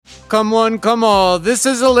Come one, come all. This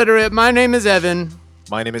is Illiterate. My name is Evan.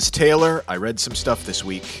 My name is Taylor. I read some stuff this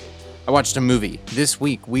week. I watched a movie. This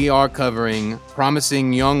week we are covering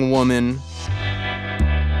Promising Young Woman.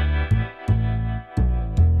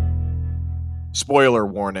 Spoiler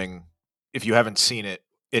warning, if you haven't seen it,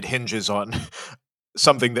 it hinges on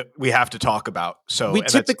something that we have to talk about. So we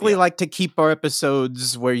typically like to keep our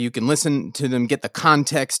episodes where you can listen to them, get the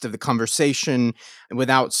context of the conversation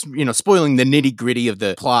without, spoiling the nitty-gritty of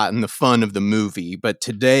the plot and the fun of the movie. But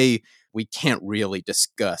today we can't really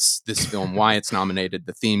discuss this film, why it's nominated,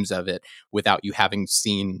 the themes of it, without you having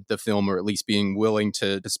seen the film or at least being willing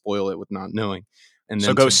to spoil it with not knowing. And then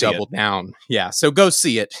so go to see double down. Yeah, so go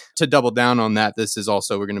see it. To double down on that, this is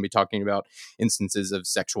also, we're going to be talking about instances of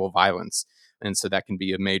sexual violence. And so that can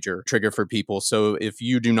be a major trigger for people. So if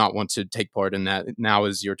you do not want to take part in that, now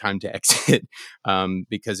is your time to exit,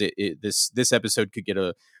 because this episode could get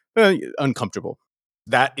uncomfortable.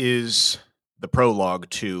 That is the prologue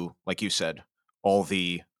to, like you said, all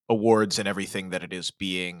the awards and everything that it is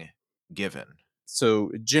being given.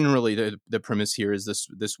 So generally, the premise here is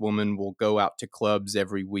this woman will go out to clubs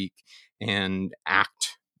every week and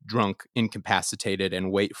act drunk, incapacitated,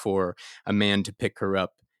 and wait for a man to pick her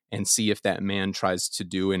up and see if that man tries to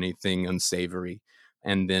do anything unsavory,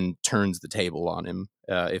 and then turns the table on him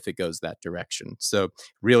if it goes that direction. So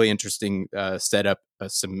really interesting setup,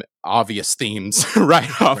 some obvious themes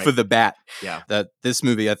right off of the bat. Yeah, that this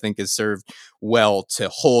movie, I think, is served well to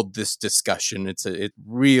hold this discussion. It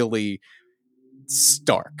really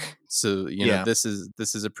stark. So, this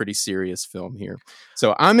is a pretty serious film here.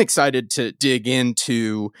 So I'm excited to dig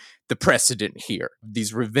into the precedent here,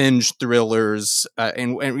 these revenge thrillers,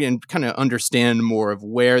 and kind of understand more of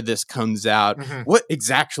where this comes out. Mm-hmm. What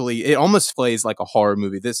exactly, it almost plays like a horror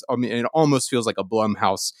movie. It almost feels like a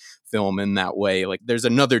Blumhouse film in that way. Like there's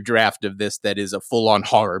another draft of this that is a full-on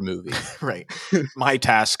horror movie. Right. My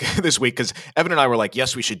task this week, because Evan and I were like,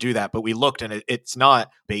 yes, we should do that, but we looked and it's not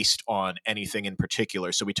based on anything in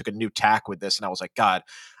particular. So we took a new tack with this, and I was like, God,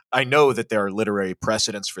 I know that there are literary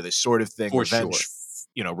precedents for this sort of thing.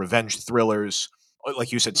 Revenge thrillers,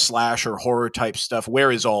 like you said, slash or horror type stuff.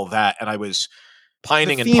 Where is all that? And I was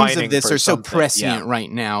pining the and pining. The themes of this are so prescient yeah.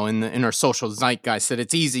 right now in our social zeitgeist that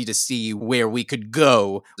it's easy to see where we could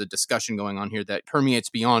go. The discussion going on here that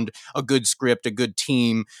permeates beyond a good script, a good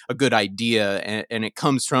team, a good idea, and it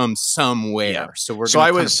comes from somewhere. Yeah. So we're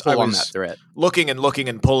going to pull on that thread. Looking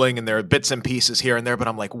and pulling, and there are bits and pieces here and there, but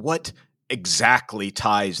I'm like, what exactly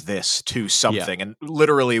ties this to something? Yeah. And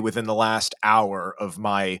literally within the last hour of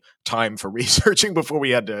my time for researching before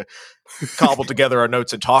we had to cobble together our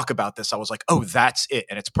notes and talk about this, I was like, oh, that's it.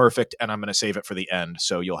 And it's perfect. And I'm going to save it for the end.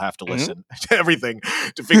 So you'll have to listen to everything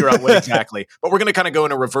to figure out what exactly. But we're going to kind of go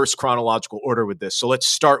in a reverse chronological order with this. So let's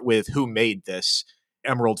start with who made this.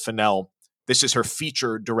 Emerald Fennell. This is her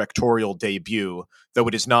feature directorial debut, though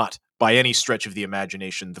it is not by any stretch of the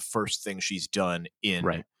imagination the first thing she's done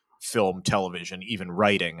in film, television, even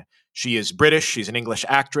writing. She is British. She's an English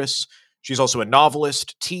actress. She's also a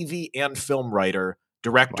novelist, TV and film writer,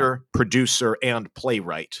 director, producer, and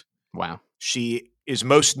playwright. Wow. She is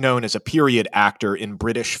most known as a period actor in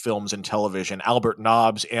British films and television. Albert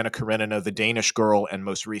Nobbs, Anna Karenina, The Danish Girl, and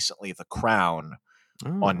most recently The Crown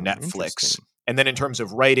on Netflix. And then in terms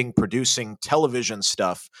of writing, producing, television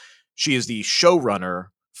stuff, she is the showrunner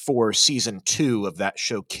for season 2 of that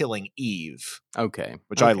show Killing Eve.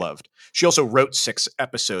 Which I loved. She also wrote 6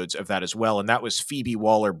 episodes of that as well, and that was Phoebe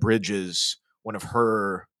Waller-Bridge's one of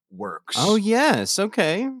her works. Oh, yes.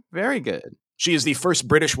 Okay. Very good. She is the first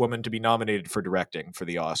British woman to be nominated for directing for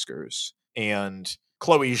the Oscars. And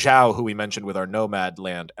Chloe Zhao, who we mentioned with our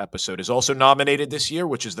Nomadland episode, is also nominated this year,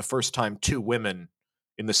 which is the first time 2 women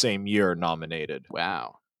in the same year nominated.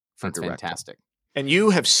 Wow. That's fantastic. And you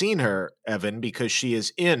have seen her, Evan, because she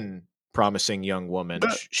is in Promising Young Woman.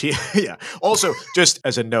 Also, just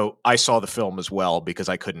as a note, I saw the film as well because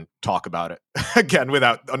I couldn't talk about it again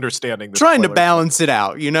without understanding the trying to balance it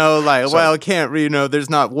out, can't read, there's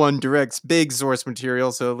not one direct big source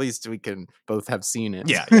material, so at least we can both have seen it.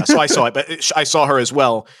 Yeah. So I saw it, but I saw her as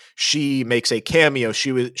well. She makes a cameo.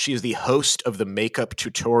 She is the host of the makeup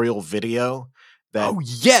tutorial video.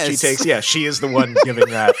 She takes. Yeah, she is the one giving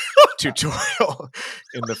that tutorial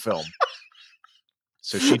in the film.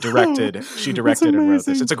 So she directed and wrote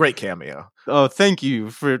this. It's a great cameo. Oh, thank you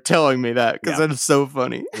for telling me that, because that is so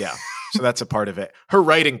funny. Yeah. So that's a part of it. Her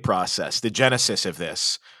writing process, the genesis of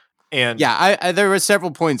this. And there were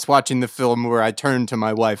several points watching the film where I turned to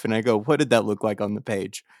my wife and I go, what did that look like on the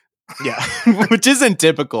page? Yeah. Which isn't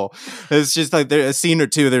typical. It's just like there's a scene or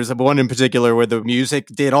two. There's one in particular where the music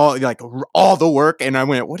did all the work, and I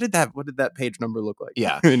went, "What did that page number look like?"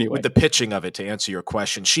 Yeah. Anyway, with the pitching of it, to answer your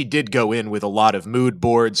question, she did go in with a lot of mood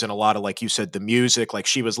boards and a lot of, like you said, the music. Like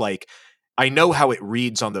she was like, I know how it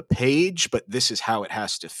reads on the page, but this is how it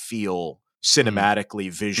has to feel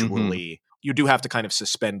cinematically, visually. You do have to kind of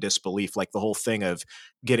suspend disbelief, like the whole thing of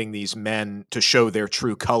getting these men to show their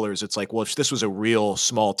true colors. It's like, well, if this was a real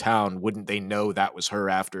small town, wouldn't they know that was her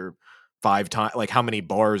after 5 times? Like, how many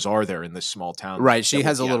bars are there in this small town? Right. She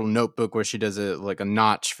has a little notebook where she does a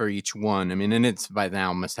notch for each one. I mean, and it's by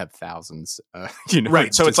now must have thousands.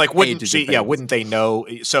 Right. So it's like, wouldn't they know?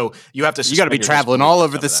 So you have to. You got to be traveling all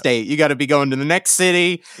over the state. You got to be going to the next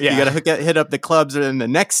city. Yeah. You got to hit up the clubs in the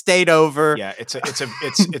next state over. Yeah. It's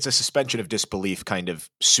a suspension of disbelief kind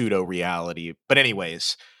of pseudo reality. But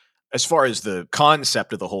anyways, as far as the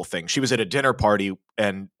concept of the whole thing, she was at a dinner party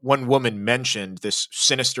and one woman mentioned this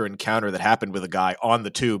sinister encounter that happened with a guy on the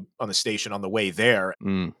tube, on the station on the way there.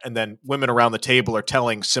 And then women around the table are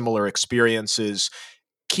telling similar experiences,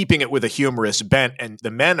 keeping it with a humorous bent. And the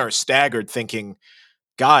men are staggered thinking,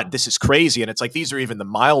 God, this is crazy. And it's like, these are even the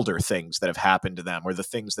milder things that have happened to them, or the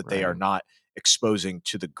things that they are not exposing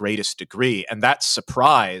to the greatest degree. And that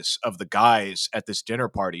surprise of the guys at this dinner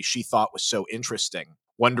party, she thought was so interesting.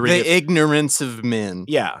 Wondering the ignorance of men.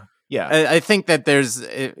 Yeah. I think that there's,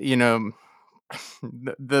 the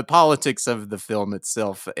politics of the film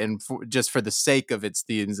itself, and just for the sake of its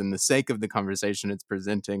themes and the sake of the conversation it's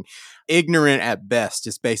presenting, ignorant at best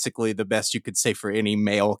is basically the best you could say for any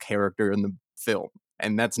male character in the film.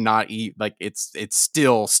 And that's not it's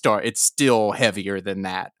still heavier than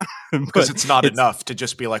that, because it's not enough to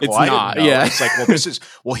just be like, well, I didn't know. Yeah. It's like,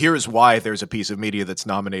 here's why there's a piece of media that's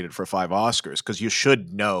nominated for 5 Oscars, because you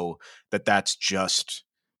should know that that's just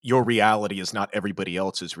your reality is not everybody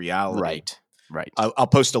else's reality. Right. I'll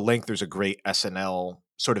post a link. There's a great SNL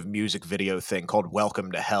sort of music video thing called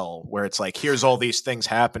 "Welcome to Hell," where it's like, here's all these things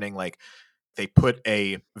happening, like. They put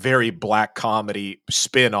a very black comedy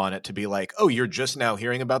spin on it to be like, oh, you're just now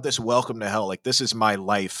hearing about this? Welcome to hell. Like, this is my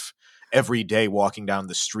life every day walking down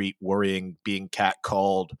the street, worrying, being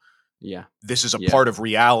catcalled. Yeah. This is a part of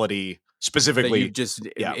reality, specifically. That you just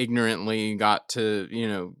ignorantly got to,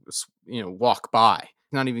 walk by.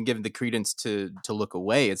 Not even given the credence to look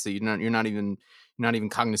away. It's that you're not even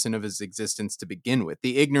cognizant of his existence to begin with.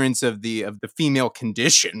 The ignorance of the female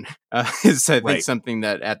condition is, I think, something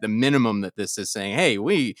that at the minimum that this is saying, hey,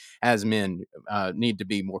 we as men need to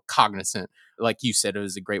be more cognizant. Like you said, it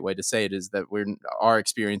was a great way to say it, is that our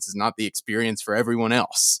experience is not the experience for everyone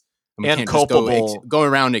else. And we can't culpable. Just go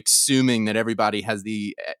around assuming that everybody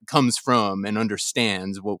comes from and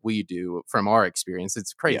understands what we do from our experience.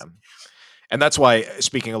 It's crazy. Yeah. And that's why,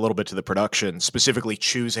 speaking a little bit to the production, specifically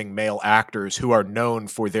choosing male actors who are known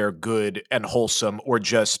for their good and wholesome or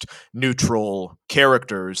just neutral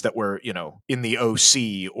characters that were, in the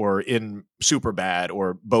OC or in Superbad,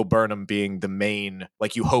 or Bo Burnham being the main,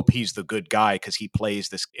 like, you hope he's the good guy because he plays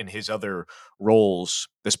this in his other roles.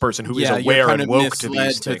 This person who is aware and woke to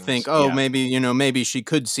these things. Think, maybe she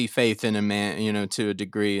could see faith in a man, to a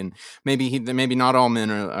degree, and maybe not all men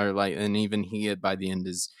are like, and even he by the end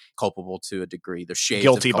is culpable to a degree. They're shades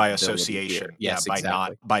guilty of by association. Yes,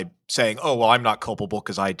 exactly. by saying, oh, well, I'm not culpable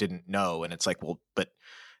because I didn't know, and it's like, well, but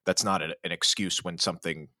that's not an excuse when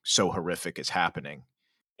something so horrific is happening.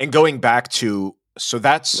 And going back to, so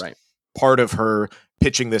that's part of her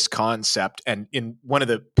pitching this concept. And in one of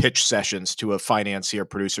the pitch sessions to a financier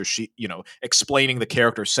producer, she, explaining the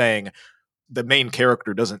character, saying the main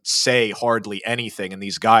character doesn't say hardly anything. And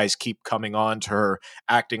these guys keep coming on to her,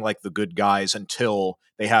 acting like the good guys until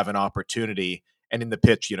they have an opportunity. And in the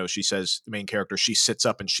pitch, she says, the main character, she sits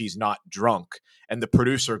up and she's not drunk. And the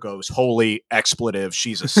producer goes, holy expletive,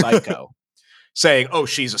 she's a psycho. Saying, oh,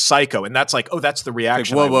 she's a psycho. And that's like, oh, that's the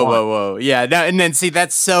reaction. Like, whoa. Yeah. And then see,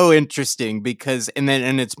 that's so interesting because, and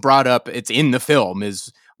it's brought up, it's in the film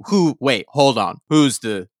is hold on. Who's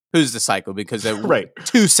the psycho? Because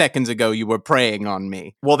 2 seconds ago you were preying on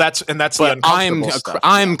me. Well, that's the uncomfortable stuff.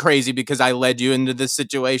 I'm crazy because I led you into this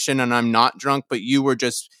situation and I'm not drunk, but you were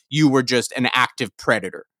just an active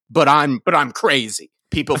predator. But I'm crazy.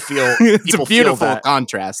 People feel it's a beautiful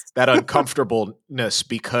contrast. That uncomfortableness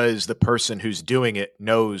because the person who's doing it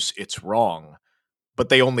knows it's wrong, but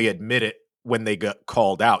they only admit it when they get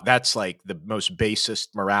called out. That's like the most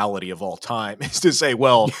basest morality of all time, is to say,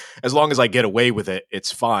 well, as long as I get away with it,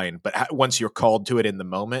 it's fine. But once you're called to it in the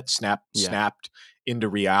moment, snapped into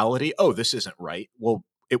reality, oh, this isn't right. Well,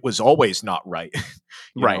 it was always not right.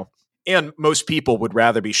 You know? And most people would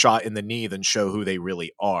rather be shot in the knee than show who they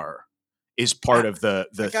really are. is part of the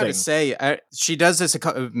I gotta thing. say, she does this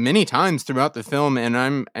many times throughout the film, and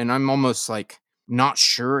I'm almost like not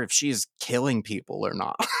sure if she's killing people or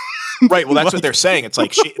not. Right. Well, that's what they're saying. It's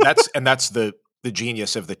like that's the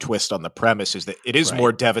genius of the twist on the premise is that it is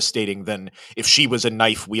more devastating than if she was a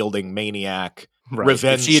knife wielding maniac,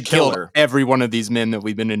 revenge if she had killer. Killed every one of these men that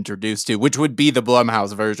we've been introduced to, which would be the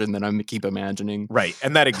Blumhouse version that I keep imagining. Right.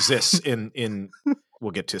 And that exists in we'll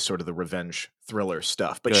get to sort of the revenge thriller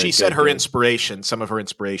stuff. But she said her inspiration, some of her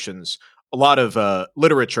inspirations, a lot of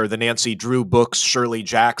literature, the Nancy Drew books, Shirley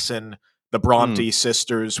Jackson, the Bronte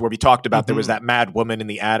sisters, where we talked about there was that mad woman in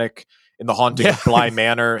the attic in The Haunting of Bly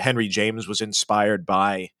Manor. Henry James was inspired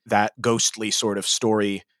by that ghostly sort of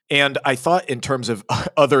story. And I thought in terms of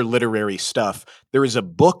other literary stuff, there is a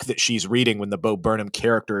book that she's reading when the Bo Burnham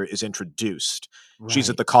character is introduced. Right. She's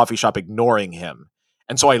at the coffee shop ignoring him.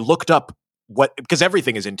 And so I looked up because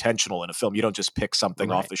everything is intentional in a film. You don't just pick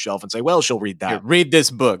something off the shelf and say, well, she'll read that. Here, read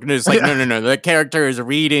this book. And it's like, no. The character is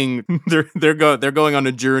reading. They're going on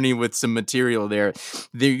a journey with some material there.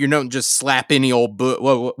 You don't just slap any old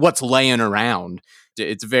book. What's laying around?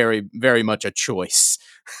 It's very, very much a choice.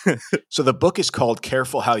 So the book is called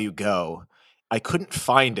Careful How You Go. I couldn't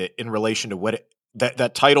find it in relation to what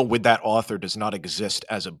that title with that author does not exist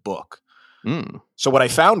as a book. So what I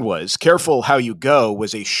found was Careful How You Go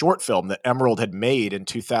was a short film that Emerald had made in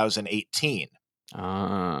 2018.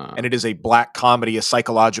 And it is a black comedy, a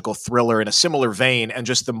psychological thriller in a similar vein, and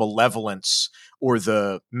just the malevolence or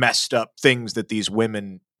the messed up things that these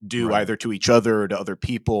women do either to each other or to other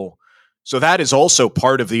people. So that is also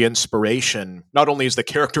part of the inspiration. Not only is the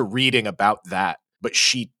character reading about that, but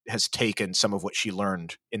she has taken some of what she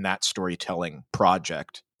learned in that storytelling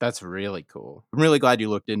project. That's really cool. I'm really glad you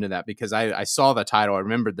looked into that because I saw the title. I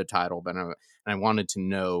remembered the title, but I wanted to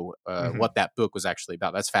know what that book was actually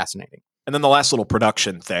about. That's fascinating. And then the last little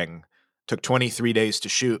production thing took 23 days to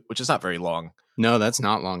shoot, which is not very long. No, that's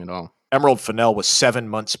not long at all. Emerald Fennell was 7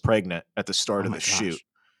 months pregnant at the start of the shoot.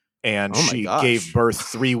 And she gave birth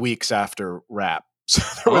 3 weeks after wrap. So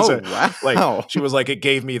there was she was like, it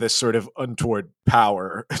gave me this sort of untoward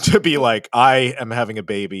power to be like, I am having a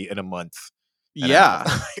baby in a month. Yeah.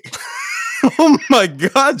 Oh my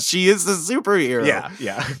God, she is the superhero.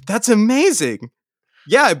 Yeah. That's amazing.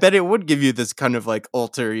 Yeah, I bet it would give you this kind of like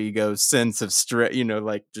alter ego sense of stress,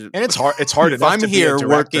 like. And it's hard. It's hard if I'm here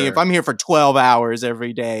working, if I'm here for 12 hours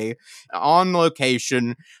every day on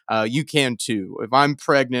location, you can too. If I'm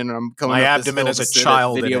pregnant, I'm coming. My abdomen as a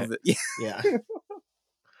child. Yeah.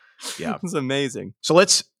 Yeah, it's amazing. So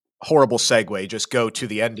let's horrible segue. Just go to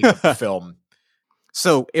the ending of the film.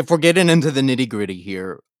 So if we're getting into the nitty gritty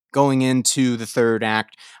here, going into the third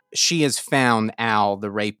act, she has found Al,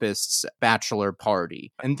 the rapist's bachelor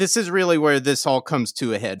party. And this is really where this all comes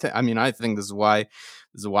to a head. I mean, I think this is why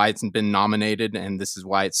it's been nominated, and this is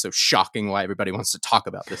why it's so shocking, why everybody wants to talk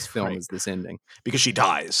about this film is this ending. Because she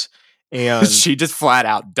dies. And she just flat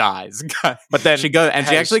out dies. But then she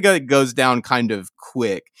actually goes down kind of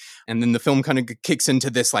quick. And then the film kind of kicks into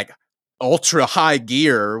this like ultra high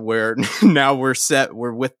gear where now we're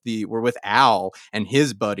with Al and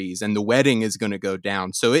his buddies, and the wedding is going to go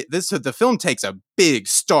down. So the film takes a big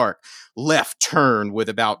stark left turn with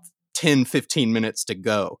about 10-15 minutes to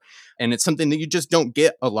go. And it's something that you just don't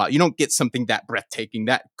get a lot. You don't get something that breathtaking,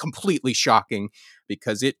 that completely shocking,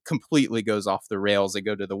 because it completely goes off the rails. They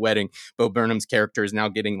go to the wedding. Bo Burnham's character is now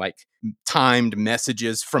getting like timed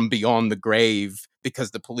messages from beyond the grave because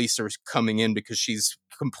the police are coming in because she's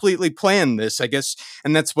completely planned this, I guess.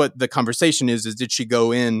 And that's what the conversation is did she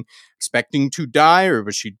go in expecting to die, or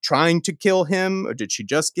was she trying to kill him, or did she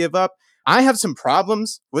just give up? I have some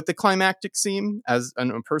problems with the climactic scene as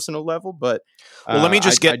on a personal level, but well, let me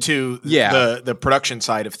just get to the production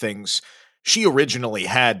side of things. She originally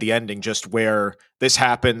had the ending just where this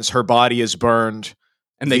happens, her body is burned,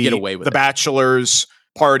 and they get away with it. The bachelor's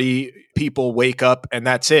party people wake up, and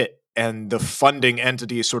that's it. And the funding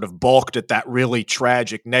entity sort of balked at that really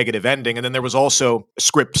tragic negative ending. And then there was also a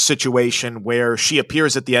script situation where she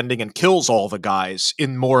appears at the ending and kills all the guys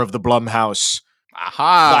in more of the Blumhouse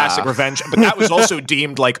classic revenge. But that was also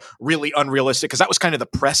deemed like really unrealistic because that was kind of the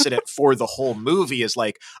precedent for the whole movie is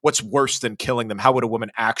like, what's worse than killing them? How would a woman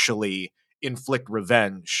actually inflict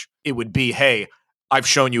revenge? It would be, hey, I've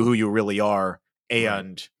shown you who you really are,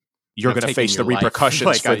 and you're going to face the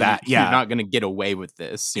repercussions for that. You're not going to get away with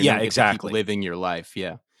this. You're exactly. Keep living your life.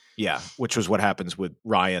 Yeah, which was what happens with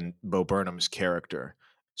Ryan, Bo Burnham's character.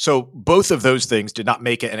 So both of those things did not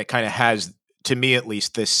make it, and it kind of has, to me at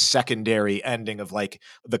least, this secondary ending of like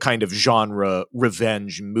the kind of genre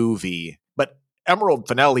revenge movie. But Emerald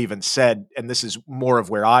Fennell even said, and this is more of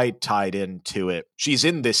where I tied into it, she's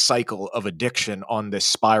in this cycle of addiction on this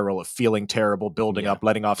spiral of feeling terrible, building up,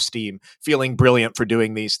 letting off steam, feeling brilliant for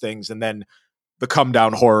doing these things, and then the come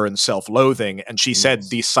down horror and self-loathing. And she said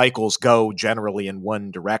these cycles go generally in one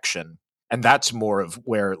direction. And that's more of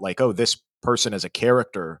where, like, oh, this person as a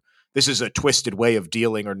character, this is a twisted way of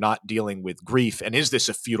dealing or not dealing with grief. And is this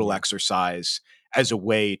a futile exercise as a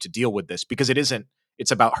way to deal with this? Because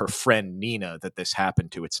it's about her friend Nina that this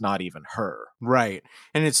happened to. It's not even her. Right.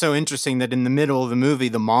 And it's so interesting that in the middle of the movie,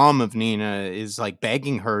 the mom of Nina is like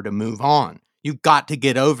begging her to move on. You've got to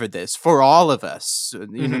get over this for all of us.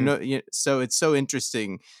 So it's so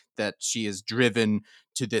interesting that she is driven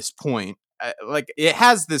to this point. Like, it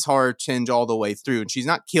has this horror tinge all the way through, and she's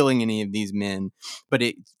not killing any of these men, but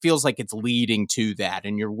it feels like it's leading to that,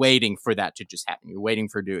 and you're waiting for that to just happen. You're waiting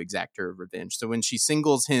for her to exact her revenge. So when she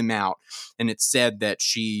singles him out, and it's said that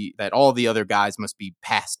all the other guys must be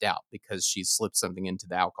passed out because she slipped something into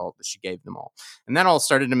the alcohol that she gave them all. And that all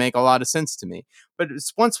started to make a lot of sense to me. But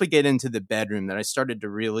it's once we get into the bedroom that I started to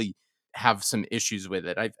really have some issues with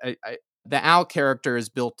it. The Al character is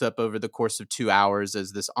built up over the course of 2 hours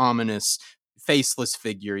as this ominous, faceless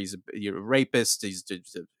figure. He's a rapist.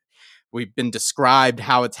 We've been described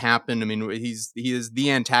how it's happened. I mean, he is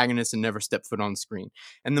the antagonist and never stepped foot on screen.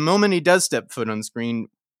 And the moment he does step foot on screen,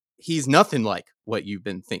 he's nothing like what you've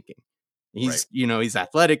been thinking. He's, he's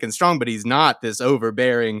athletic and strong, but he's not this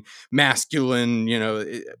overbearing, masculine,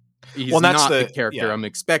 he's not the character I'm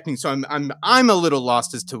expecting. So I'm a little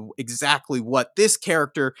lost as to exactly what this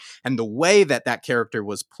character and the way that character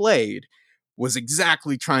was played was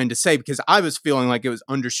exactly trying to say, because I was feeling like it was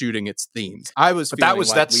undershooting its themes. I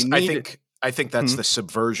think that's the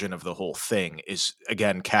subversion of the whole thing, is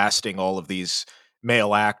again casting all of these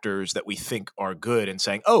male actors that we think are good and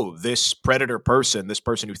saying, oh, this predator person, this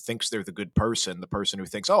person who thinks they're the good person, the person who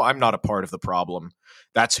thinks, oh, I'm not a part of the problem,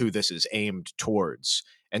 that's who this is aimed towards.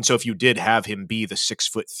 And so if you did have him be the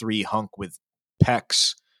 6'3" hunk with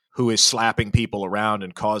pecs who is slapping people around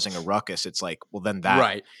and causing a ruckus, it's like, well, then that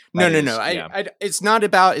right. No. It's not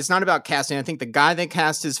about casting. I think the guy they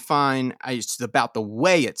cast is fine. It's about the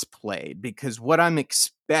way it's played, because what I'm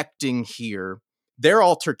expecting here, their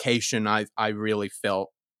altercation, I really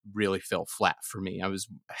felt flat for me.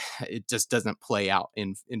 It just doesn't play out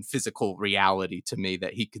in physical reality to me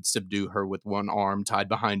that he could subdue her with one arm tied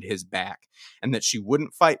behind his back and that she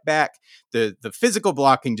wouldn't fight back. The physical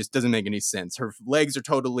blocking just doesn't make any sense. Her legs are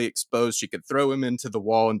totally exposed. She could throw him into the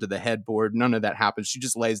wall, into the headboard. None of that happens. She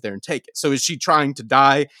just lays there and take it. So is she trying to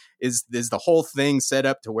die? Is the whole thing set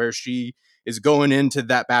up to where she is going into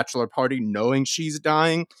that bachelor party knowing she's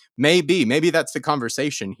dying? Maybe that's the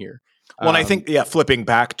conversation here. Well, and I think, flipping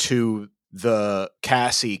back to the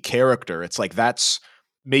Cassie character, it's like that's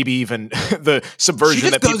maybe even the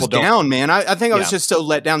subversion that people don't. Down, man. I think I was just so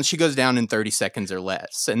let down. She goes down in 30 seconds or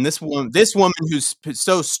less. And this woman who's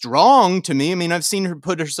so strong to me, I mean, I've seen her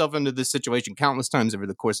put herself into this situation countless times over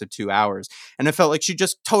the course of 2 hours. And I felt like she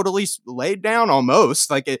just totally laid down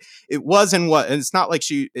almost. Like it wasn't and it's not like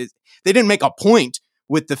they didn't make a point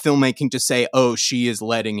with the filmmaking to say, oh, she is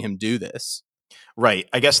letting him do this. Right.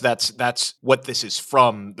 I guess that's what this is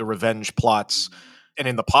from, the revenge plots. And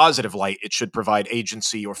in the positive light, it should provide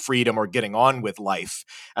agency or freedom or getting on with life.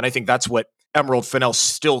 And I think that's what Emerald Fennell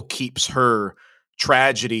still keeps her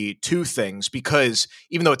tragedy to things, because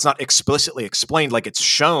even though it's not explicitly explained, like it's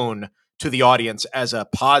shown to the audience as a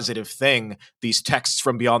positive thing, these texts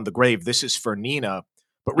from beyond the grave, this is for Nina.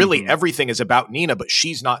 But really, everything is about Nina, but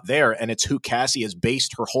she's not there. And it's who Cassie has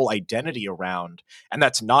based her whole identity around. And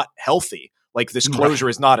that's not healthy. Like, this closure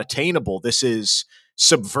is not attainable. This is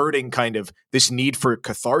subverting kind of this need for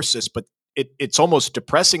catharsis, but it's almost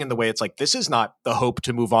depressing in the way it's like, this is not the hope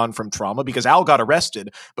to move on from trauma, because Al got arrested,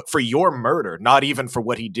 but for your murder, not even for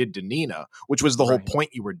what he did to Nina, which was the whole point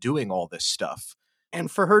you were doing all this stuff.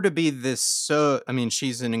 And for her to be this,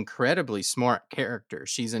 she's an incredibly smart character.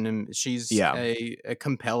 She's a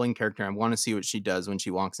compelling character. I want to see what she does when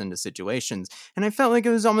she walks into situations. And I felt like it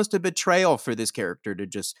was almost a betrayal for this character to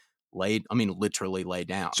just literally lay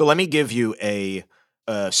down. So let me give you a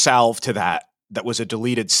salve to that was a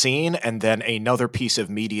deleted scene, and then another piece of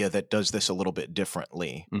media that does this a little bit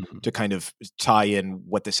differently to kind of tie in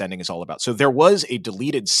what this ending is all about. So there was a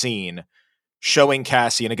deleted scene showing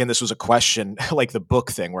Cassie, and again, this was a question like the book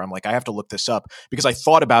thing where I'm like, I have to look this up, because I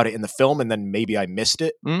thought about it in the film and then maybe I missed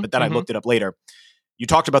it, but then I looked it up later. You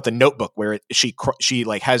talked about the notebook where she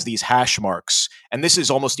like has these hash marks, and this is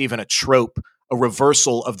almost even a trope, a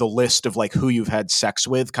reversal of the list of like who you've had sex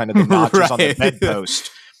with, kind of the notches on the bedpost.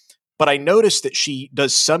 But I noticed that she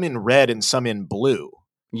does some in red and some in blue.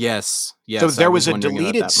 Yes. So there was a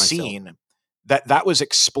deleted scene that was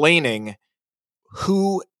explaining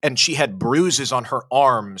who, and she had bruises on her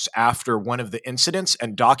arms after one of the incidents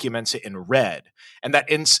and documents it in red. And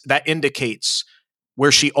that indicates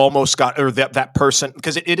where she almost got, or that person,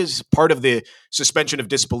 because it is part of the suspension of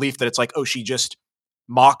disbelief that it's like, oh, she just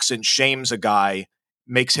mocks and shames a guy,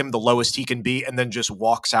 makes him the lowest he can be, and then just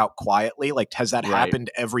walks out quietly. Like, has that happened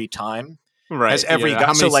every time? Right. Has every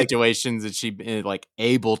how many situations is she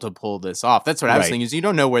able to pull this off? That's what I was thinking, is you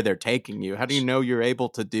don't know where they're taking you. How do you know you're able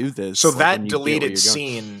to do this? So that deleted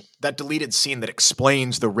scene that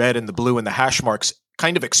explains the red and the blue and the hash marks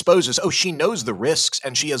kind of exposes, oh, she knows the risks,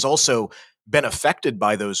 and she has also been affected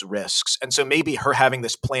by those risks. And so maybe her having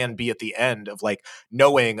this plan B at the end of like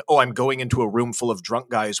knowing, oh, I'm going into a room full of drunk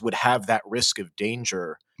guys would have that risk of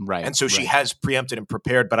danger. Right. And so she has preempted and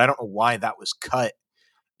prepared, but I don't know why that was cut.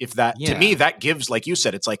 If that, to me, that gives, like you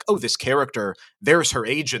said, it's like, oh, this character, there's her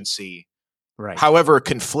agency. Right. However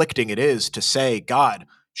conflicting it is to say, God,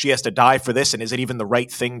 she has to die for this, and is it even the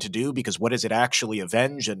right thing to do? Because what does it actually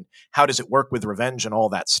avenge, and how does it work with revenge and all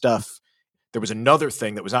that stuff? There was another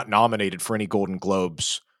thing that was not nominated for any Golden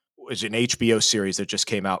Globes. It was an HBO series that just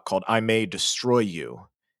came out called I May Destroy You.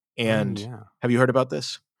 And have you heard about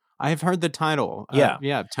this? I've heard the title.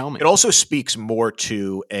 Yeah. Tell me. It also speaks more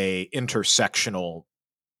to a intersectional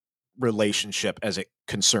relationship as it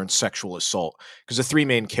concerns sexual assault, because the three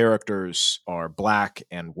main characters are Black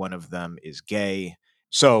and one of them is gay.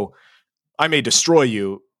 So I May Destroy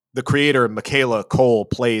You, the creator Michaela Cole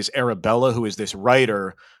plays Arabella, who is this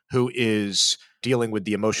writer who is dealing with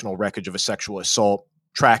the emotional wreckage of a sexual assault,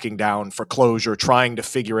 tracking down for closure, trying to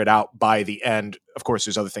figure it out by the end. Of course,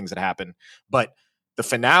 there's other things that happen, but the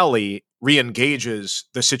finale re-engages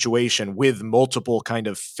the situation with multiple kind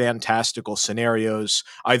of fantastical scenarios,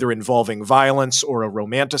 either involving violence or a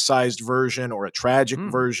romanticized version or a tragic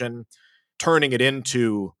version, turning it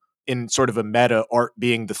into, in sort of a meta, art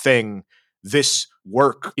being the thing. This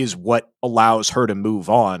work is what allows her to move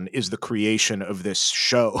on, is the creation of this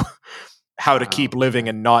show. How to keep living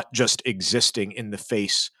and not just existing in the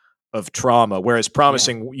face of trauma. Whereas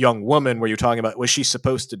Promising Young Woman, where you're talking about, was she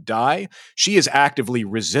supposed to die? She is actively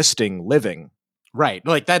resisting living. Right.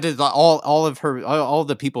 Like that is all of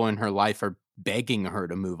the people in her life are begging her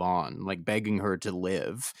to move on, like begging her to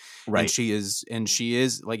live. Right. And she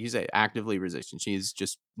is, like you say, actively resisting. She is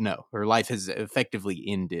just, no, her life has effectively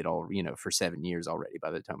ended for 7 years already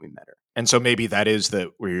by the time we met her. And so maybe that is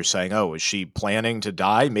where you're saying, oh, is she planning to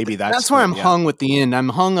die? Maybe that's where I'm hung with the end. I'm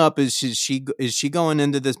hung up. Is she going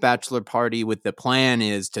into this bachelor party with the plan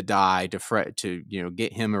is to die, to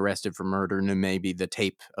get him arrested for murder, and then maybe the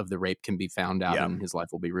tape of the rape can be found out and his life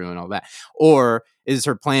will be ruined, all that? Or is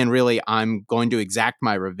her plan really, I'm going to exact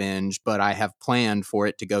my revenge, but I have planned for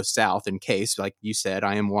it to go south in case, like you said,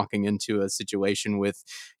 I am walking into a situation with,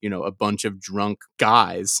 a bunch of drunk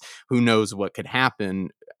guys. Who knows what could happen?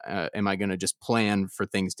 Am I going to just plan for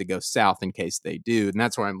things to go south in case they do? And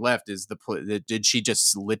that's where I'm left, is did she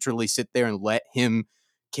just literally sit there and let him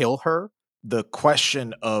kill her? The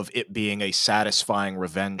question of it being a satisfying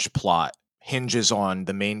revenge plot hinges on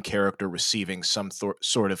the main character receiving some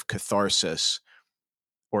sort of catharsis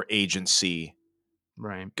or agency.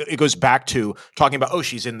 Right. It goes back to talking about, oh,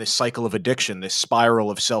 she's in this cycle of addiction, this spiral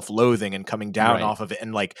of self-loathing, and coming down off of it,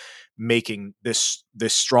 and like making this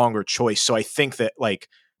stronger choice. So I think that like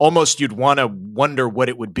almost you'd want to wonder what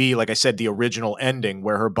it would be. Like I said, the original ending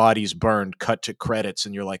where her body's burned, cut to credits,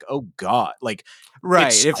 and you're like, oh God, like,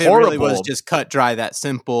 right. If horrible. It really was just cut dry, that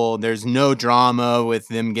simple, there's no drama with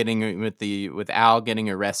them with Al getting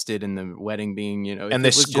arrested and the wedding being, and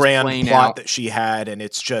this grand plot that she had, and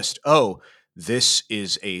it's just, oh, this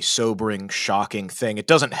is a sobering, shocking thing. It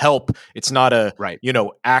doesn't help. It's not a,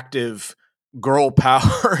 active girl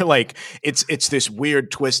power. Like it's this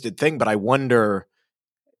weird, twisted thing. But I wonder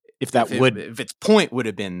if its point would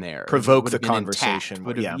have been there, provoke the conversation.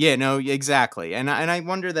 Exactly. And I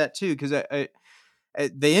wonder that too, because the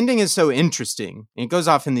ending is so interesting. It goes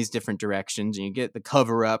off in these different directions, and you get the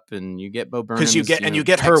cover up, and you get Bo Burnham, because you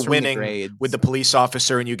get her winning with the police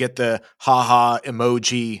officer, and you get the haha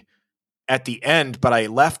emoji at the end. But I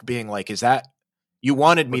left being like, is that, you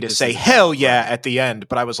wanted me to say hell yeah at the end,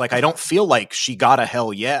 but I was like, I don't feel like she got a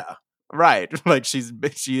hell yeah. Right. Like she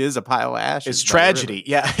is a pile of ashes. It's tragedy.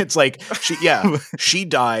 Yeah. It's like she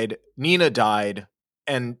died, Nina died,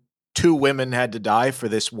 and 2 women had to die for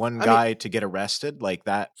this one guy to get arrested, like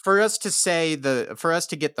that. For us to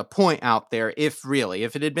get the point out there, if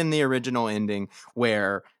it had been the original ending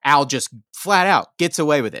where Al just flat out gets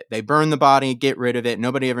away with it, they burn the body, get rid of it,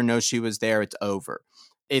 nobody ever knows she was there, it's over.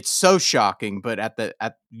 It's so shocking, but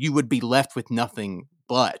you would be left with nothing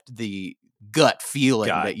but the gut feeling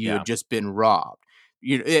that you had just been robbed.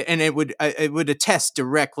 And it would attest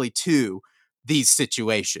directly to these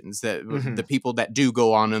situations, that the people that do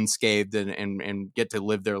go on unscathed and get to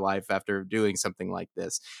live their life after doing something like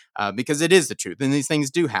this, because it is the truth, and these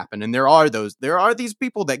things do happen, and there are these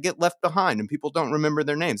people that get left behind and people don't remember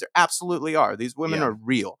their names. There absolutely are. These women are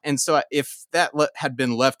real. And so if that had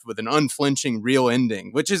been left with an unflinching real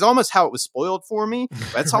ending, which is almost how it was spoiled for me,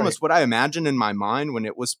 that's almost what I imagined in my mind when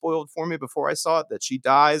it was spoiled for me before I saw it, that she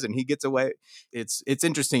dies and he gets away. It's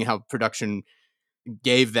interesting how production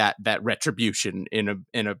gave that retribution in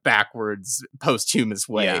a backwards posthumous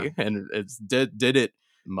way, and did it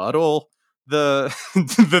muddle the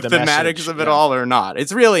thematics message, of it all or not?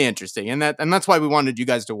 It's really interesting, and that's why we wanted you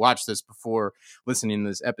guys to watch this before listening to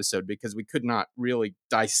this episode, because we could not really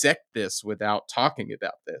dissect this without talking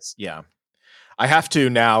about this. Yeah, I have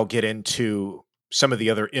to now get into some of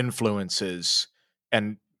the other influences,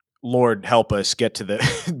 and Lord help us get to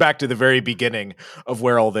the back to the very beginning of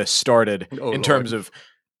where all this started in terms of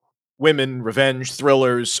women, revenge,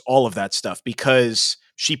 thrillers, all of that stuff, because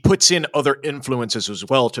she puts in other influences as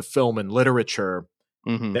well to film and literature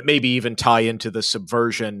that maybe even tie into the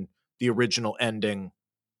subversion, the original ending.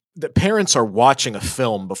 The parents are watching a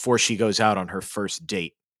film before she goes out on her first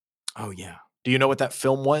date. Oh, yeah. Do you know what that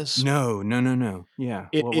film was? No. Yeah.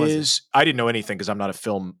 It is. I didn't know anything because I'm not a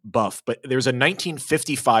film buff, but there's a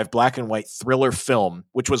 1955 black and white thriller film,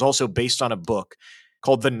 which was also based on a book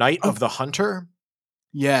called The Night of the Hunter.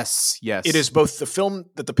 Yes. It is both the film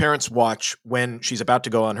that the parents watch when she's about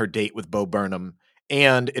to go on her date with Bo Burnham,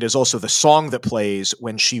 and it is also the song that plays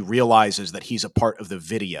when she realizes that he's a part of the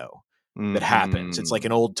video that happens. It's like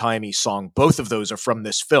an old-timey song. Both of those are from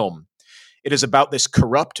this film. It is about this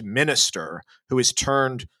corrupt minister who is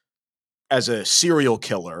turned as a serial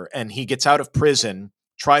killer, and he gets out of prison,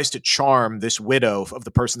 tries to charm this widow of the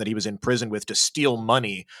person that he was in prison with to steal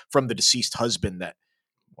money from the deceased husband that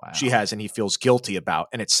she has, and he feels guilty about.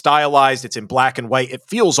 And it's stylized. It's in black and white. It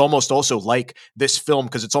feels almost also like this film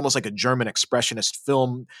because it's almost like a German expressionist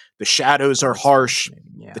film. The shadows are harsh.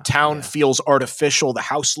 The town feels artificial. The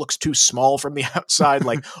house looks too small from the outside.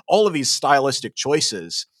 Like all of these stylistic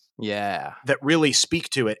choices that really speak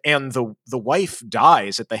to it. And the wife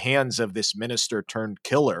dies at the hands of this minister turned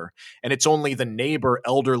killer. And it's only the neighbor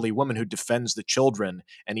elderly woman who defends the children,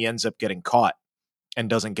 and he ends up getting caught and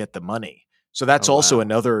doesn't get the money. So that's also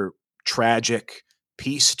another tragic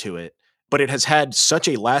piece to it. But it has had such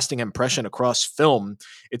a lasting impression across film.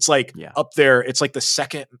 It's like up there. It's like the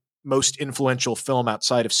second most influential film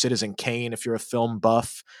outside of Citizen Kane, if you're a film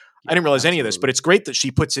buff. I didn't realize any of this, but it's great that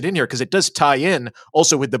she puts it in here because it does tie in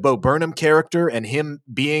also with the Bo Burnham character and him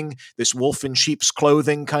being this wolf in sheep's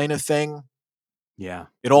clothing kind of thing. Yeah.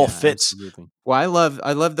 It all fits. Absolutely. Well,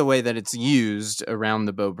 I love the way that it's used around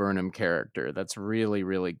the Bo Burnham character. That's really,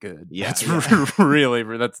 really good. Yeah.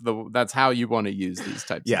 That's how you want to use these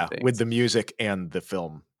types of things. With the music and the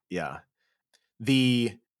film. Yeah.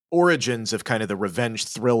 The origins of kind of the revenge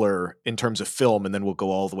thriller in terms of film, and then we'll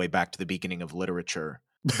go all the way back to the beginning of literature.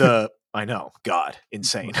 I know. God,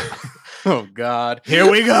 insane. Oh God. Here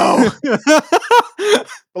we go. But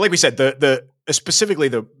like we said, specifically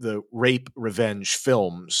the rape revenge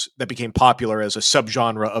films that became popular as a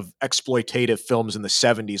subgenre of exploitative films in the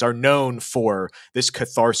 70s are known for this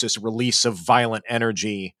catharsis, release of violent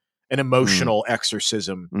energy, an emotional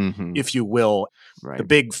exorcism, if you will. Right. The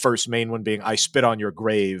big first main one being I Spit on Your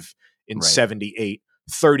Grave in 78.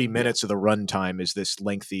 30 minutes of the runtime is this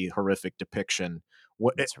lengthy, horrific depiction.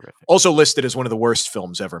 Also listed as one of the worst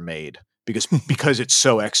films ever made because it's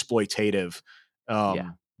so exploitative.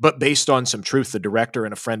 But based on some truth, the director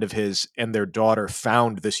and a friend of his and their daughter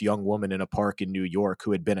found this young woman in a park in New York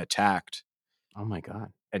who had been attacked. Oh my God.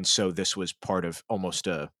 And so this was part of almost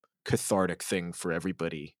a cathartic thing for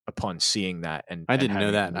everybody upon seeing that. And I didn't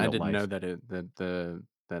know that. I didn't know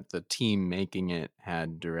that the team making it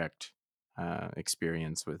had direct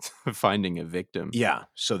experience with finding a victim. Yeah.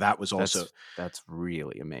 So that was also that's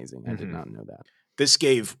really amazing. I did not know that. This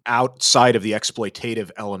gave, outside of the exploitative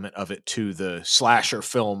element of it, to the slasher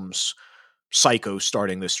films, Psycho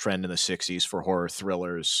starting this trend in the 60s for horror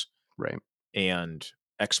thrillers. Right. And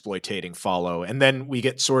exploitating follow. And then we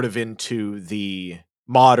get sort of into the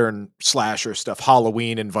modern slasher stuff,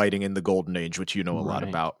 Halloween inviting in the golden age, which you know a lot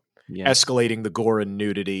about. Yeah. Escalating the gore and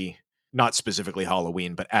nudity. not specifically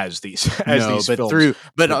Halloween, but as these films through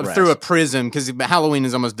a prism, because Halloween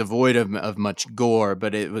is almost devoid of much gore,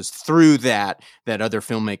 but it was through that other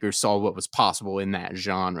filmmakers saw what was possible in that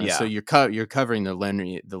genre. Yeah. So you're covering the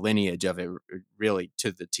lineage of it really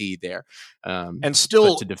to the T there. And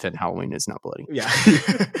still, but to defend Halloween is not bloody. Yeah.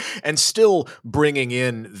 And still bringing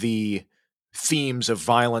in the themes of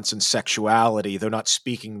violence and sexuality, though not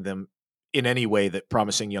speaking them in any way that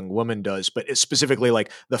Promising Young Woman does, but it's specifically like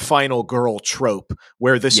the final girl trope,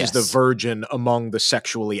 where this is the virgin among the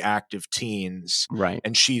sexually active teens, right?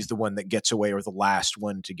 And she's the one that gets away, or the last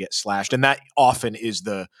one to get slashed, and that often is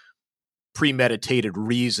the premeditated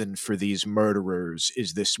reason for these murderers,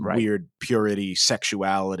 is this weird purity,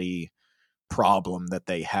 sexuality problem that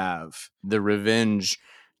they have. The revenge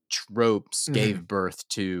tropes gave birth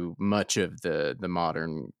to much of the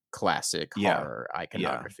modern classic horror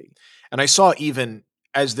iconography. Yeah. And I saw, even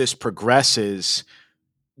as this progresses,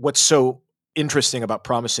 what's so interesting about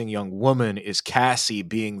Promising Young Woman is Cassie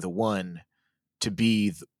being the one to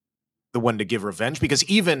be the one to give revenge, because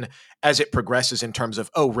even as it progresses in terms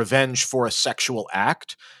of, revenge for a sexual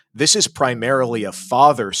act, this is primarily a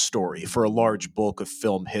father story for a large bulk of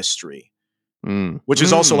film history. Which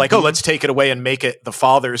is also like, let's take it away and make it the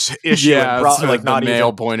father's issue. Yeah, like not the male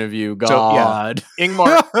even point of view. God. So,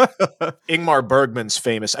 Ingmar Bergman's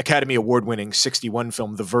famous Academy Award-winning 1961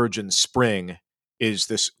 film, The Virgin Spring, is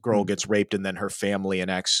this girl gets raped and then her family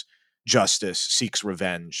enacts justice, seeks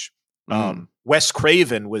revenge. Wes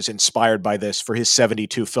Craven was inspired by this for his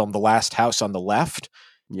 1972 film, The Last House on the Left.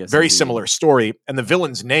 Yes, very similar story. And the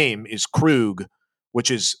villain's name is Krug,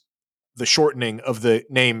 which is the shortening of the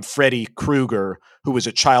name Freddy Krueger, who was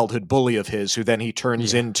a childhood bully of his, who then he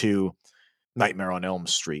turns into Nightmare on Elm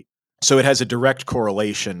Street. So it has a direct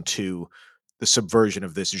correlation to the subversion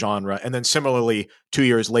of this genre. And then similarly, 2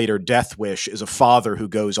 years later, Death Wish is a father who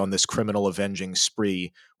goes on this criminal avenging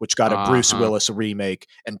spree, which got a Bruce Willis remake,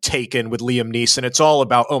 and Taken with Liam Neeson. It's all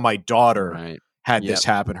about, my daughter had this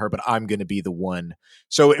happen to her, but I'm going to be the one.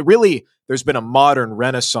 So it really, there's been a modern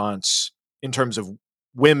renaissance in terms of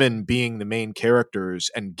women being the main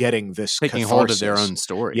characters and getting this taking hold of their own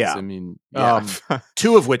stories. Yeah. I mean,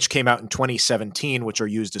 two of which came out in 2017, which are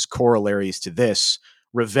used as corollaries to this.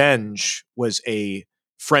 Revenge was a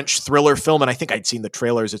French thriller film, and I think I'd seen the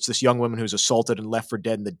trailers. It's this young woman who's assaulted and left for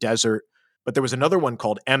dead in the desert. But there was another one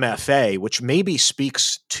called MFA, which maybe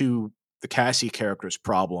speaks to the Cassie character's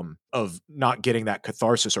problem of not getting that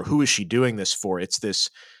catharsis, or who is she doing this for? It's this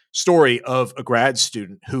story of a grad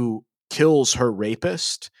student who kills her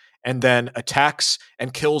rapist and then attacks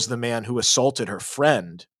and kills the man who assaulted her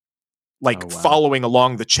friend, following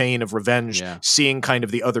along the chain of revenge, seeing kind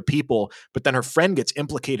of the other people. But then her friend gets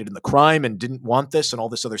implicated in the crime and didn't want this and all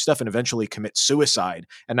this other stuff, and eventually commits suicide.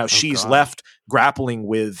 And now she's left grappling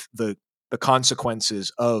with the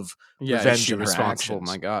consequences of revenge and her actions.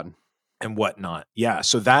 My God. And whatnot. Yeah.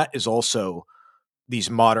 So that is also these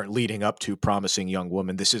modern, leading up to Promising Young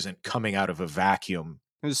Woman. This isn't coming out of a vacuum.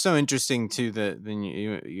 It was so interesting too that then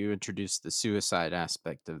you introduced the suicide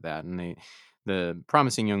aspect of that, and the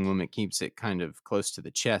Promising Young Woman keeps it kind of close to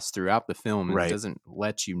the chest throughout the film, and it doesn't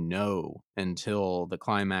let you know until the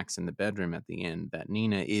climax in the bedroom at the end that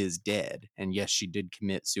Nina is dead, and yes, she did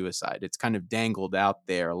commit suicide. It's kind of dangled out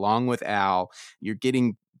there along with Al. You're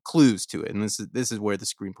getting clues to it, and this is where the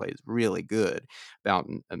screenplay is really good about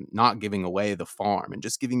not giving away the farm and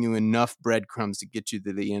just giving you enough breadcrumbs to get you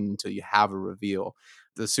to the end until you have a reveal.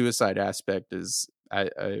 The suicide aspect is I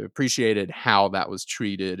appreciated how that was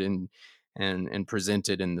treated and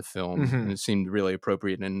presented in the film. And it seemed really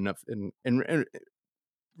appropriate and enough and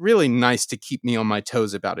really nice to keep me on my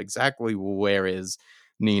toes about exactly where is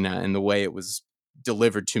Nina, and the way it was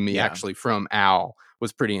delivered to me actually from Al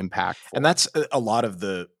was pretty impactful. And that's a lot of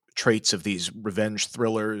the traits of these revenge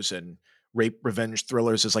thrillers and rape revenge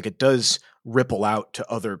thrillers, is like it does ripple out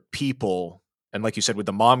to other people. And like you said, with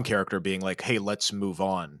the mom character being like, hey, let's move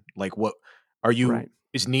on. Like, what are you,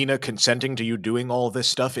 is Nina consenting to you doing all this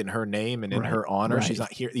stuff in her name and in her honor? She's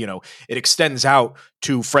not here. It extends out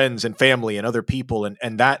to friends and family and other people.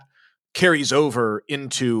 And that carries over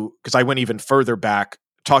into, because I went even further back,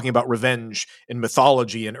 talking about revenge in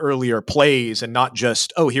mythology and earlier plays, and not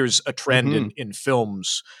just, here's a trend in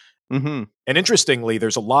films. And interestingly,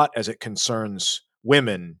 there's a lot as it concerns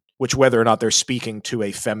women, which whether or not they're speaking to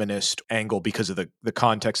a feminist angle because of the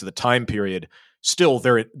context of the time period, still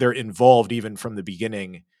they're involved even from the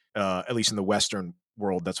beginning, at least in the Western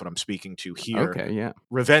world. That's what I'm speaking to here. Okay, yeah.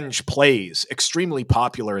 Revenge plays, extremely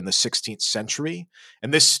popular in the 16th century.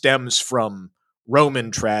 And this stems from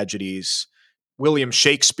Roman tragedies, William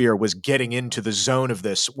Shakespeare was getting into the zone of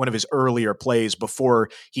this, one of his earlier plays before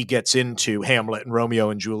he gets into Hamlet and Romeo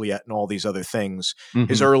and Juliet and all these other things. Mm-hmm.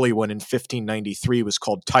 His early one in 1593 was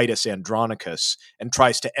called Titus Andronicus and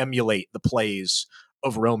tries to emulate the plays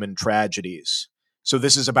of Roman tragedies. So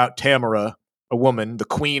this is about Tamara, a woman, the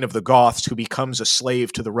queen of the Goths, who becomes a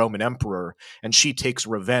slave to the Roman emperor, and she takes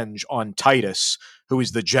revenge on Titus, who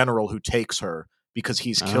is the general who takes her because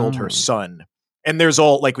he's killed her son. And there's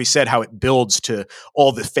all, like we said, how it builds to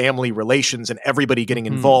all the family relations and everybody getting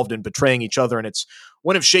involved and betraying each other. And it's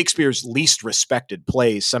one of Shakespeare's least respected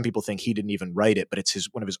plays. Some people think he didn't even write it, but it's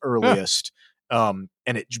one of his earliest. And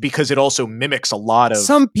because it also mimics a lot of.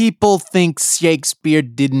 Some people think Shakespeare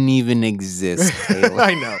didn't even exist.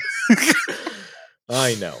 I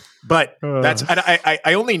know, but that's.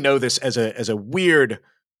 I only know this as a weird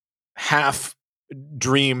half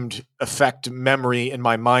dreamed effect memory in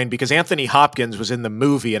my mind because Anthony Hopkins was in the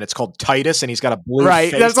movie and it's called Titus and he's got a blue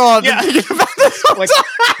face. That's all I'm thinking about. Like,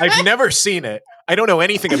 I've never seen it. I don't know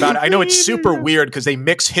anything about it. I know it's super weird because they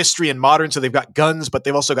mix history and modern, so they've got guns, but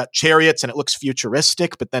they've also got chariots, and it looks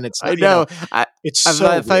futuristic. But then it's I know. It's I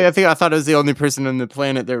thought I was the only person on the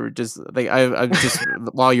planet that were just like I just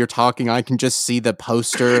while you're talking, I can just see the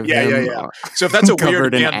poster of him. So if that's a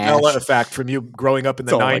weird Mandela effect from you growing up in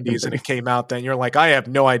the 90s and it came out, then you're like, I have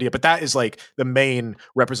no idea. But that is like the main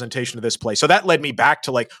representation of this play. So that led me back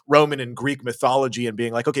to like Roman and Greek mythology and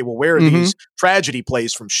being like, okay, well, where are these tragedy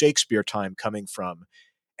plays from Shakespeare time coming from?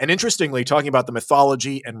 And interestingly, talking about the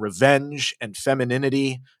mythology and revenge and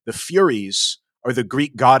femininity, the Furies are the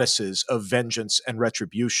Greek goddesses of vengeance and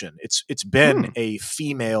retribution. It's been a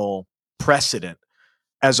female precedent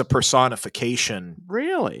as a personification.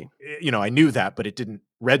 Really? I knew that, but it didn't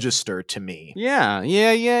register to me. Yeah.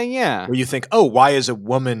 Where you think, oh, why is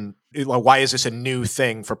this a new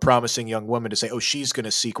thing for promising young women to say, oh, she's going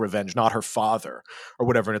to seek revenge, not her father or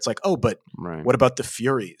whatever. And it's like, oh, but what about the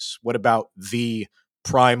Furies? What about the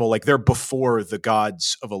primal, like they're before the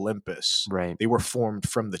gods of Olympus. Right. They were formed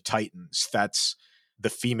from the Titans. That's the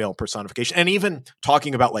female personification. And even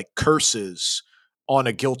talking about like curses on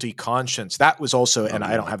a guilty conscience, that was also, and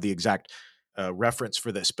I don't have the exact reference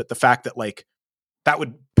for this, but the fact that like that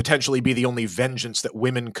would potentially be the only vengeance that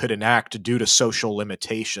women could enact due to social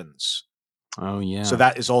limitations. Oh, yeah. So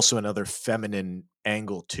that is also another feminine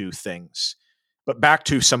angle to things. But back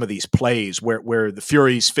to some of these plays where the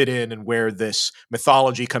Furies fit in and where this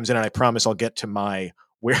mythology comes in, and I promise I'll get to my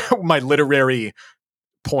literary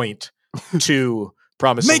point to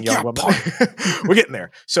promising young woman. We're getting there.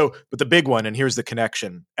 So, but the big one, and here's the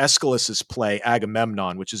connection: Aeschylus's play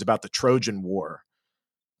Agamemnon, which is about the Trojan War.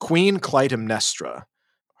 Queen Clytemnestra,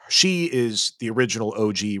 she is the original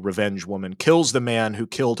OG revenge woman, kills the man who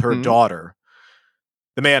killed her daughter.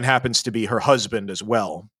 The man happens to be her husband as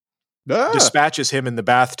well. Dispatches him in the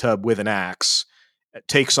bathtub with an axe,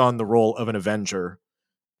 takes on the role of an avenger,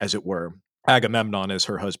 as it were. Agamemnon is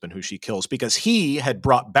her husband who she kills because he had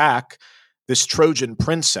brought back this Trojan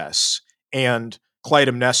princess, and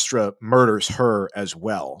Clytemnestra murders her as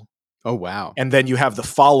well. Oh, wow. And then you have the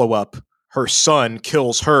follow-up. Her son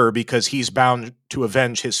kills her because he's bound to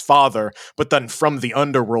avenge his father, but then from the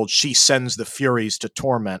underworld, she sends the Furies to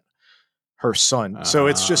torment her son. So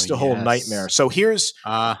it's just a whole nightmare. So here's,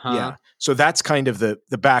 so that's kind of the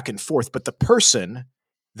back and forth. But the person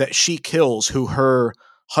that she kills, who her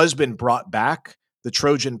husband brought back, the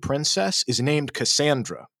Trojan princess, is named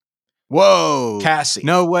Cassandra. Whoa. Cassie.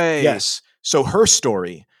 No way. Yes. So her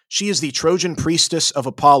story, she is the Trojan priestess of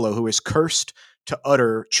Apollo who is cursed to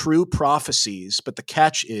utter true prophecies. But the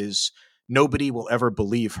catch is nobody will ever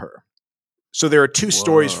believe her. So there are two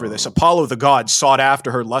stories for this. Apollo, the god, sought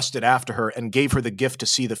after her, lusted after her, and gave her the gift to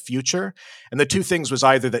see the future. And the two things was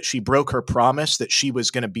either that she broke her promise that she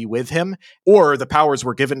was going to be with him, or the powers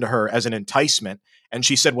were given to her as an enticement. And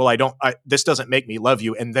she said, well, this doesn't make me love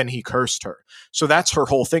you. And then he cursed her. So that's her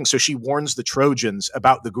whole thing. So she warns the Trojans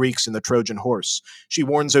about the Greeks and the Trojan horse. She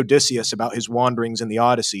warns Odysseus about his wanderings in the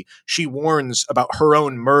Odyssey. She warns about her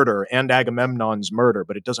own murder and Agamemnon's murder,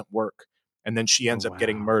 but it doesn't work. And then she ends up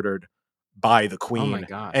getting murdered by the queen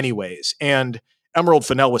anyways. And Emerald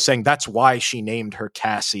Fennell was saying that's why she named her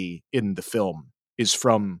Cassie in the film, is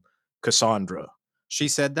from Cassandra. She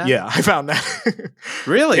said that? Yeah, I found that.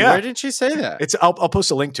 Really? Yeah. Where did she say that? I'll post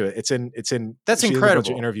a link to it. It's in That's incredible. A bunch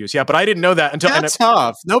of interviews. Yeah, but I didn't know that until that's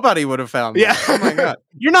tough. Nobody would have found that. Yeah. Oh my God.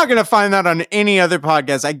 You're not going to find that on any other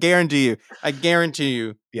podcast. I guarantee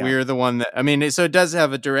you. We're the one that, I mean, so it does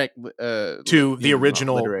have a direct to the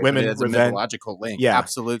original Women Revenge. Revenge mythological link. Yeah,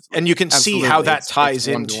 absolutely. And you can see how that ties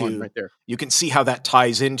it's into. right there. You can see how that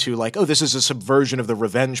ties into like, oh, this is a subversion of the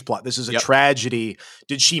revenge plot. This is a tragedy.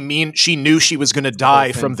 Did she mean she knew she was going to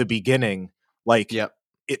die from the beginning? Like,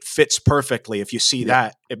 it fits perfectly. If you see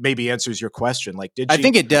that, it maybe answers your question. Like, did she? I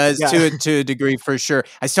think it does to a degree, for sure.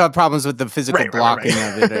 I still have problems with the physical blocking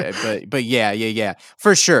of it, but yeah,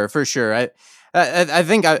 for sure. I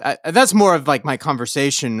think that's more of like my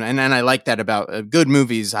conversation, and I like that about good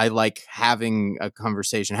movies. I like having a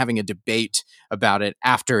conversation, having a debate about it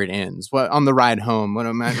after it ends. What on the ride home? What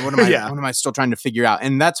am I still trying to figure out?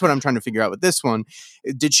 And that's what I'm trying to figure out with this one.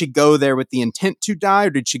 Did she go there with the intent to die,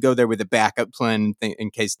 or did she go there with a backup plan in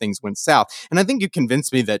case things went south? And I think you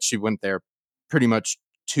convinced me that she went there pretty much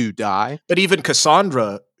to die. But even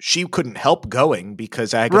Cassandra, she couldn't help going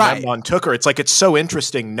because Agamemnon took her. It's like, it's so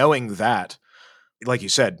interesting knowing that. Like you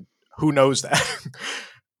said, who knows that?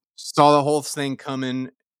 Saw the whole thing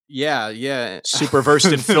coming. Yeah. Super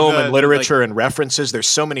versed in film and literature and references. There's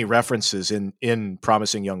so many references in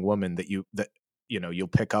Promising Young Woman that you'll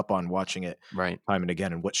pick up on watching it time and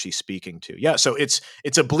again, and what she's speaking to. Yeah, so it's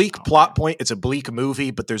a bleak plot point. It's a bleak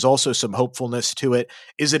movie, but there's also some hopefulness to it.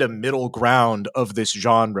 Is it a middle ground of this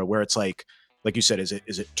genre where it's like you said, is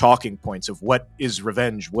it talking points of what is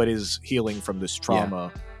revenge, what is healing from this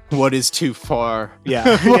trauma? Yeah. What is too far?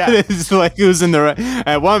 Yeah, what is like who's in the right?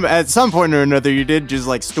 At some point or another, you did just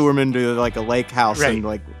like storm into like a lake house and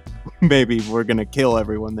like maybe we're gonna kill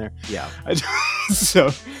everyone there. Yeah.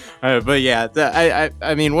 So, but yeah,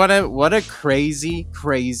 I mean, what a crazy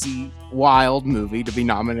wild movie to be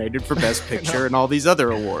nominated for Best Picture and all these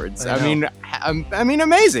other awards. I mean,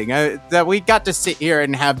 amazing that we got to sit here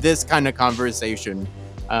and have this kind of conversation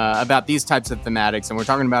about these types of thematics, and we're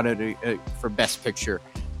talking about it for Best Picture.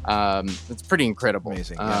 It's pretty incredible.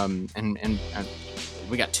 Amazing. And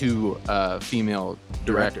we got 2 female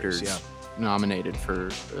directors nominated for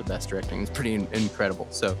Best Directing. It's pretty incredible.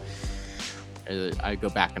 So I go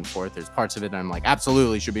back and forth. There's parts of it that I'm like,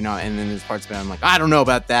 absolutely should be not, and then there's parts of it I'm like, I don't know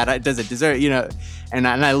about that. Does it deserve, and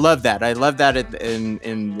I love that. I love that in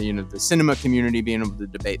the cinema community being able to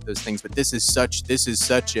debate those things. But this is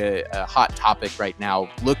such a hot topic right now.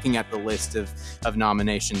 Looking at the list of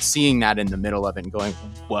nominations, seeing that in the middle of it, and going,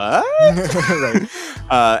 what?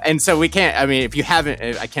 And so we can't. I mean, if you haven't,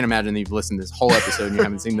 I can't imagine that you've listened to this whole episode and you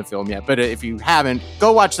haven't seen the film yet. But if you haven't,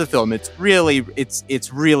 go watch the film. It's really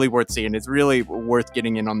worth seeing. It's really worth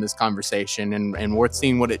getting in on this conversation and worth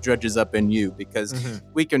seeing what it dredges up in you, because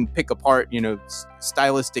we can pick apart,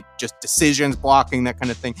 stylistic just decisions, blocking, that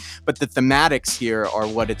kind of thing, but the thematics here are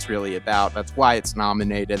what it's really about. That's why it's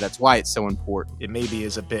nominated. That's why it's so important. It maybe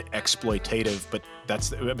is a bit exploitative, but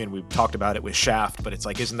we've talked about it with Shaft, but it's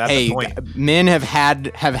like, isn't that the point? Men have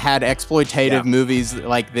had exploitative movies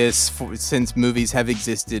like this since movies have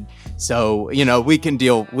existed. So we can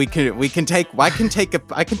deal. I can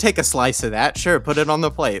take a slice of that. Sure, put it on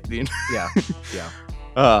the plate. Yeah.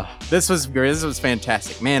 This was great. This was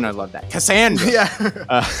fantastic, man. I love that, Cassandra.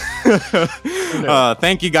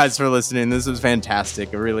 Thank you guys for listening. This was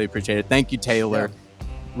fantastic. I really appreciate it. Thank you, Taylor.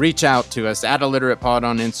 Reach out to us at @IlliteratePod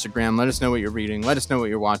on Instagram. Let us know what you're reading. Let us know what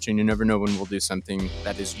you're watching. You never know when we'll do something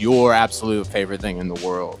that is your absolute favorite thing in the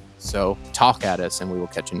world. So talk at us, and we will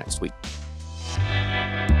catch you next week.